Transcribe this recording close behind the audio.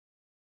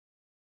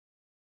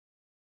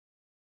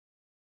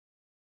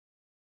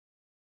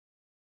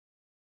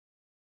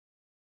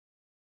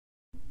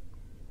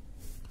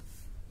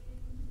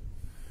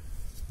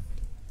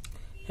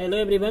Hello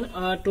everyone.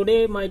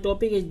 Today my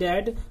topic is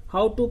that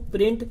how to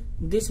print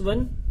this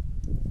one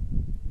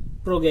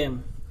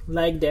program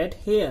like that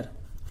here,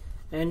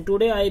 and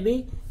today I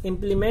will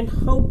implement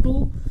how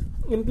to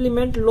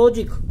implement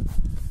logic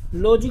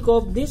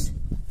of this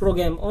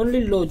program.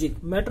 Only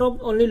logic, matter of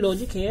only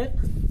logic here,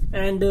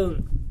 and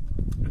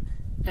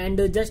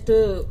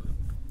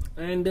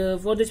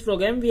for this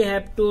program we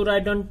have to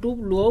write down two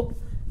loop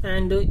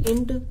and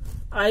int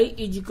I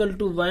is equal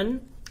to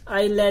 1,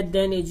 I less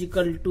than is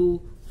equal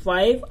to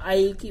 5,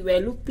 I की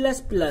value plus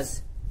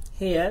plus.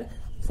 Here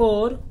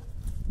for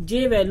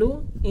j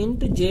value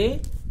int j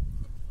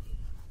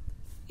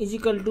is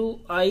equal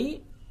to I,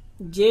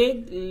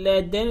 j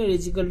less than or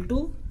is equal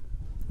to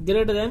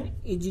greater than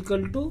is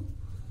equal to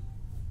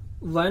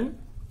 1,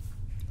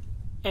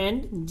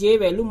 and j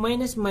value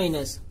minus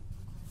minus.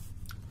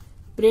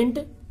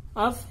 Print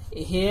of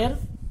here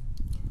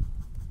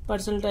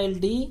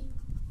 %d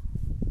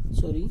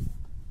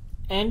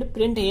and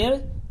print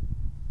here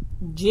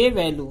j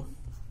value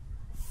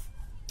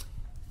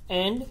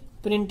and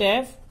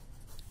printf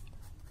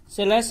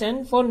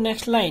 /n for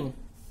next line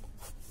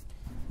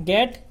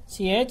get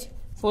ch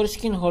for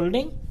skin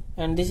holding,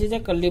 and this is a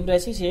curly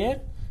braces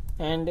here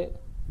and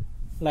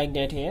like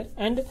that here.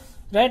 And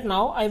right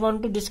now I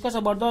want to discuss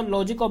about the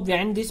logic of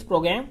behind this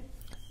program,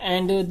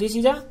 and this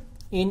is a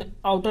in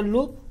outer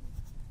loop,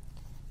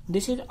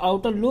 this is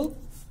outer loop,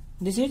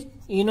 this is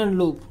inner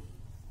loop,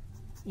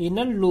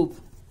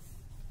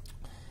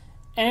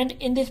 and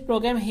in this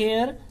program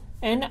here,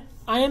 and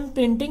I am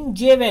printing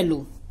j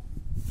value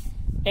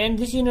and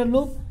this inner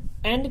loop,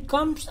 and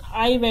comes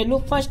I value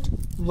first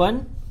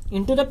 1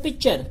 into the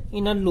picture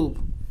inner loop,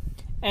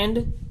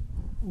 and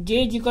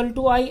j is equal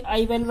to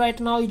I value right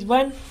now is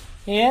 1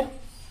 here,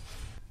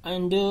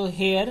 and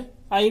here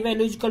I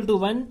value is equal to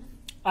 1,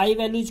 I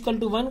value is equal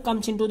to 1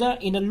 comes into the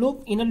inner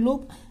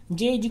loop,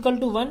 j is equal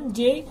to 1,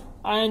 j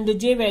and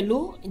j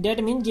value,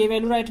 that means j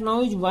value right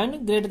now is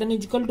 1 greater than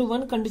is equal to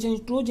 1, condition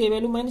is true, j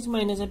value minus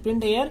minus. I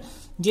print here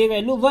j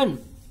value 1,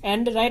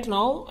 and right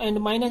now and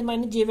minus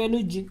j value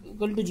is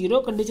equal to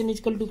 0, condition is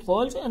equal to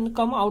false, and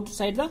come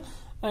outside the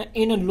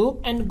inner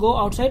loop and go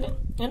outside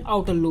an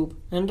outer loop.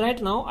 And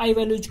right now I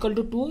value is equal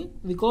to 2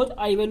 because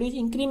I value is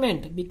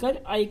increment, because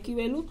I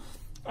value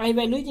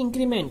is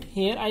increment.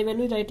 Here I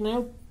value right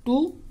now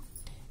 2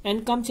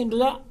 and comes into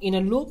the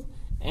inner loop,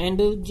 and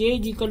j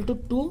is equal to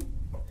 2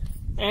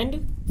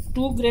 and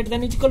 2 greater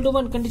than is equal to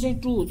 1, condition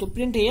is true, so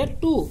print here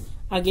 2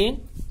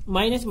 again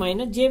minus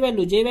j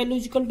value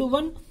is equal to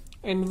 1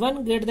 and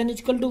 1 greater than is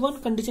equal to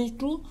 1, condition is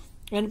true,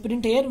 and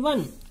print here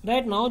 1.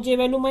 Right now j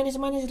value minus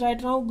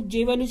right now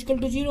j value is equal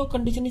to 0,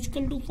 condition is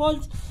equal to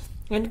false,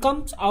 and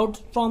comes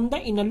out from the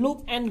inner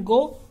loop and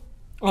go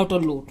outer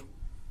loop,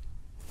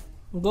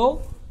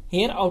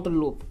 outer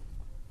loop.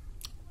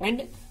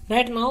 And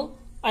right now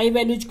I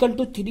value is equal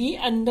to 3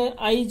 and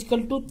I is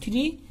equal to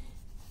 3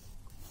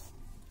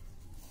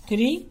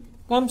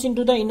 comes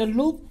into the inner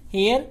loop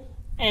here,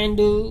 and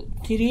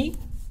 3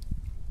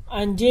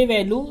 and j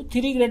value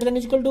 3 greater than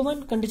is equal to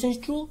 1, condition is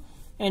true,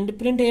 and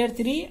print here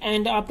 3,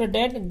 and after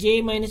that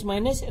j minus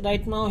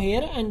right now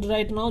here, and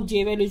right now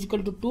j value is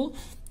equal to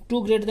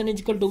 2 greater than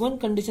is equal to 1,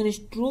 condition is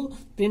true,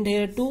 print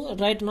here 2,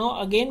 right now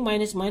again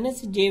minus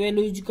j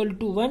value is equal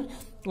to 1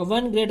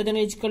 greater than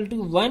is equal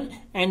to 1,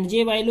 and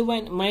j value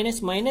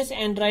minus,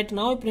 and right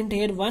now print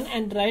here 1,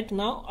 and right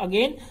now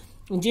again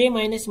j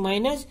minus,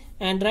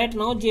 and right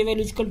now j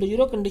value is equal to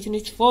 0, condition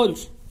is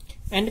false,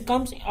 and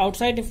comes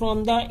outside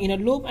from the inner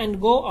loop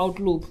and go out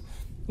loop.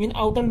 In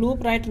outer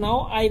loop right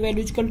now I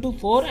value is equal to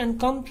 4 and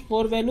comes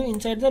 4 value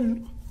inside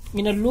the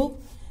inner loop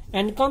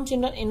and comes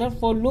in the inner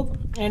for loop,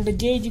 and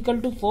j is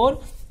equal to 4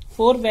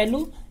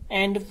 value,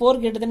 and 4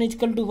 greater than is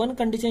equal to 1,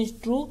 condition is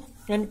true,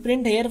 and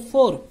print here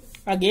 4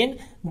 again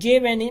j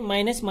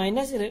minus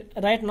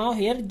right now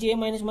here j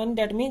minus,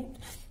 that means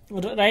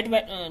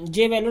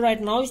j value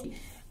right now is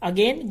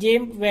again j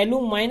value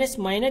minus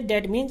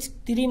that means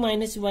 3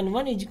 minus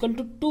 1 is equal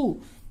to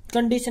 2,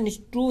 condition is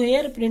true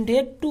here, print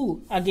here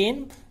 2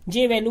 again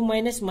j value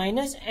minus,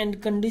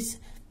 and condition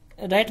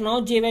right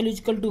now j value is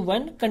equal to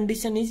 1,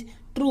 condition is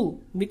true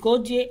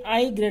because j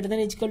I greater than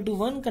is equal to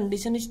 1,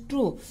 condition is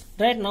true.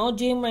 Right now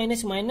j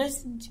minus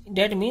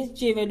that means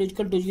j value is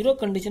equal to 0,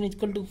 condition is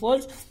equal to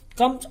false,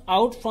 comes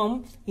out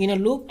from inner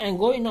loop and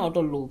go in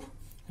outer loop.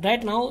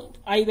 Right now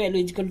I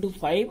value is equal to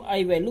 5,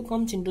 I value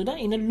comes into the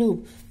inner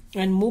loop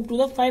and move to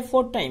the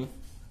 4 time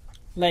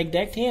like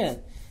that here.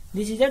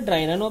 This is a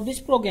dry run of this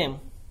program,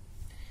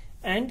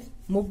 and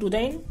move to the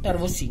in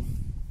turbo C.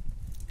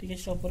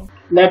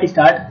 Let's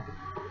start,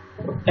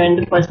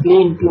 and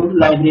firstly include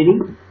library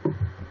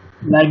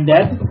like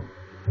that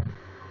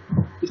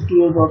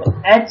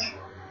studio.h,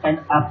 and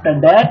after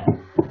that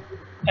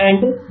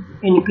and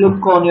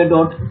include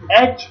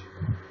conio.h,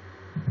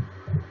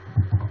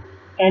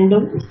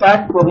 and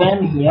start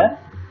program here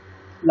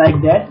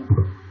like that,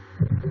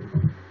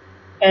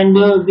 and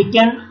we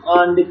can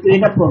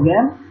create a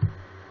program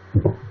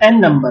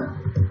and number,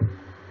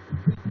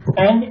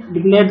 and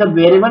declare the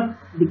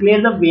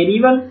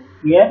variable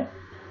here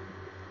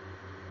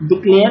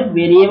declare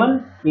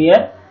variable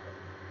here,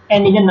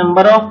 and is a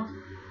number of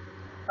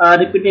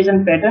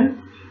repetition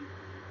pattern,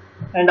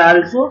 and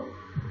also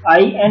I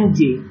and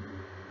j.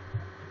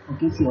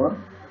 Okay, sure.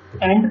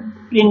 And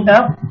print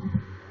up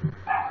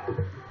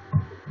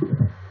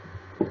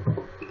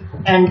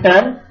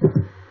enter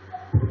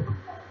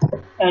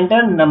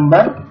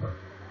number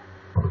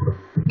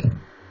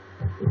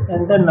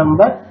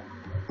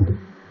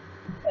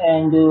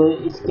and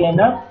scan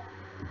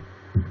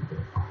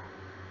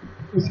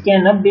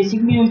up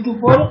basically used to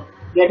for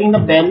getting the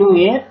value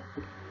here,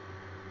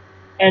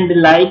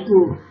 and like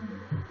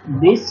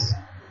this,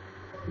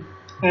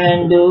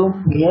 and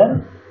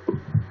here,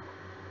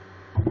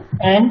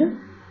 and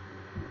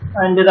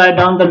write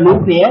down the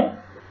loop here.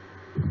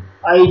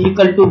 I is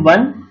equal to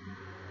 1,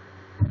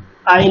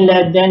 I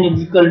less than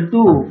is equal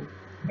to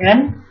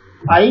n,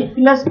 I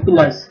plus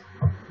plus.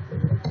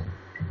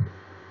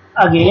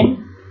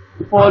 Again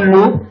for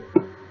loop,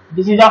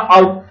 this is the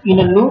out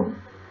inner loop,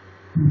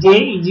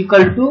 j is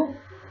equal to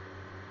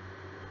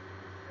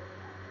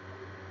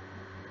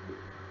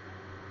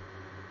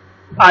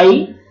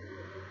I,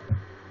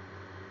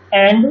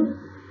 and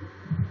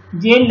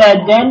j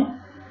less than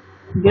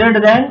greater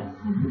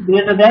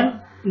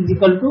than is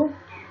equal to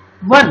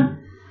 1,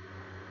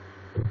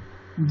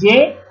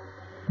 j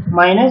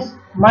minus,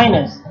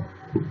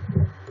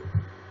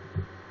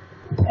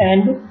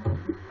 and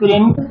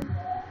print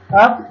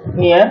up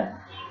here,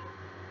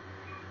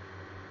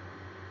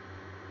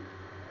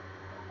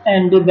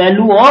 and the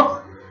value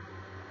of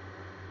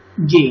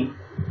j.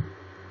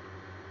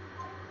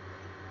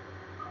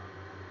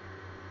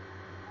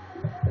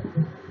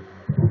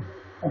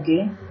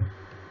 Okay,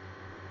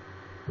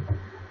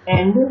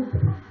 and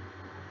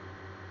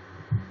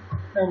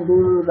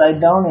write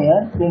down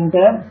here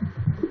printer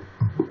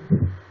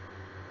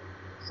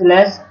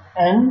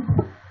 /n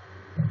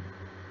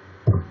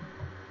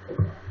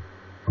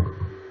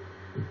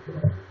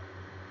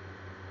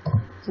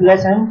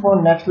for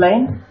next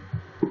line,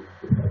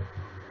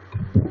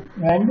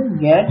 and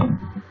get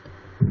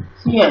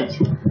ch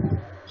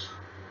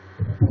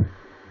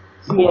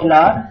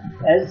clr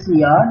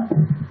scr.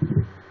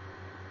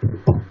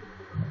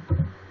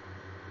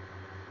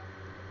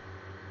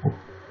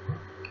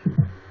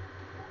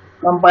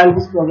 Compile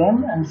this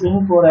program and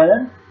seeing for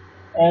error,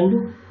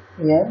 and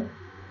here,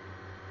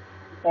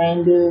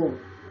 and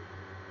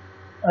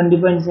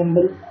undefined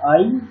symbol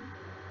I.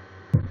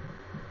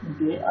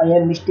 Okay, I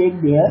have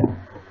mistake there,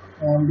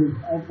 and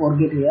I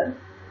forget here.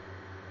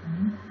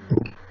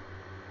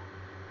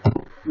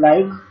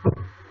 Like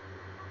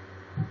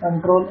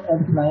Control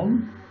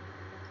F9,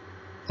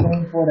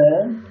 seeing for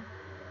error,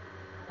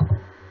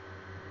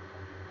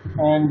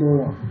 and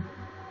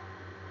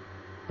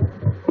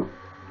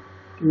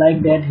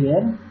like that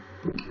here,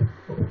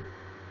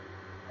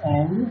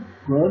 and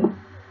good.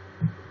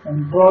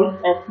 Control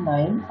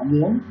F9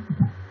 again.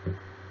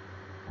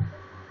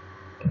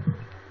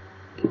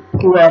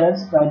 2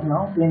 errors right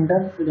now.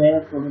 Printer should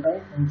have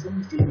prototype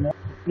function statement.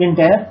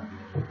 Printer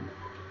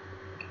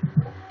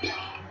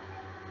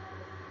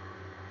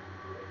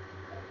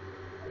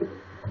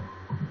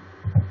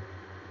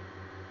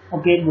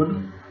okay,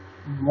 good.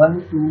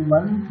 1 2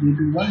 1 3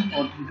 2 1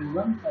 4 3 2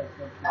 1 5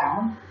 4 3 2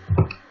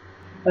 1.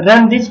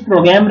 Run this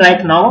program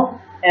right now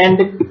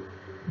and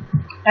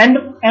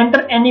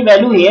enter any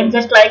value here,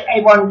 just like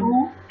I want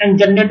to, and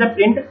generate the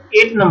print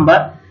 8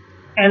 number,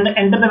 and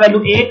enter the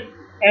value 8,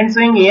 and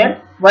showing here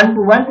 1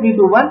 2 1 3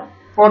 2 1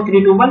 4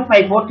 3 2 1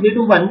 5 4 3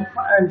 2 1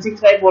 and 6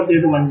 5 4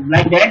 3 2 1,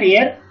 like that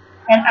here,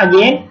 and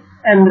again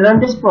and run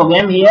this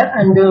program here,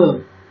 and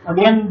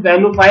again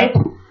value 5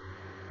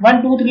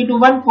 1 2 3 2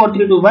 1 4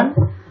 3 2 1.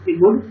 Okay,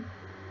 good.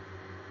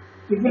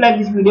 If you like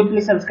this video,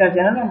 please subscribe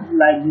channel and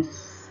like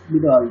this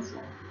video also.